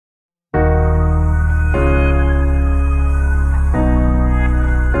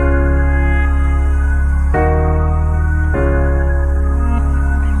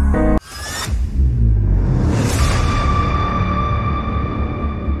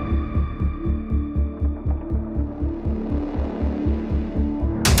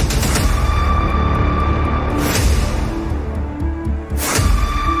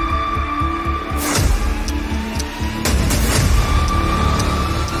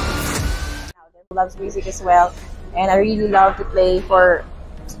loves music as well. And I really love to play for,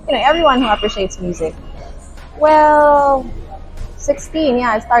 everyone who appreciates music. Well, 16,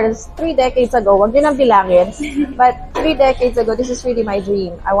 yeah, I started 3 decades ago. Wag nyo nang bilangin. But 3 decades ago, this is really my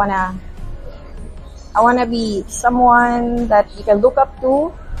dream. I wanna be someone that you can look up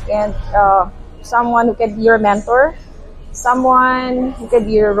to, and someone who can be your mentor, someone who can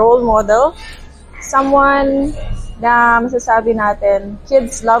be your role model, someone na masasabi natin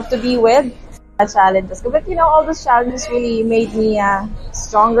kids love to be with. Challenges. But all those challenges really made me a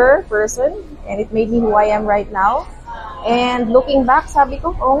stronger person, and it made me who I am right now. And looking back, sabi ko,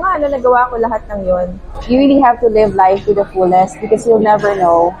 oo nga, nagawa ko lahat ng yun. You really have to live life to the fullest because you'll never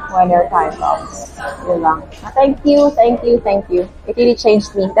know when your time comes. Yun lang. Thank you, thank you, thank you. It really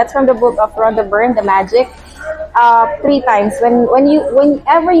changed me. That's from the book of Rhonda Byrne, The Magic. 3 times.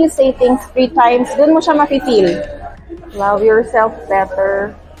 Whenever you say things 3 times, dun mo siya mafe-feel. Love yourself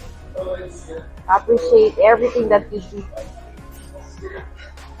better. Appreciate everything that you do.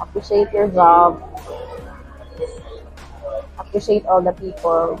 Appreciate your job. Appreciate all the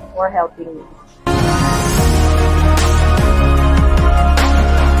people who are helping you.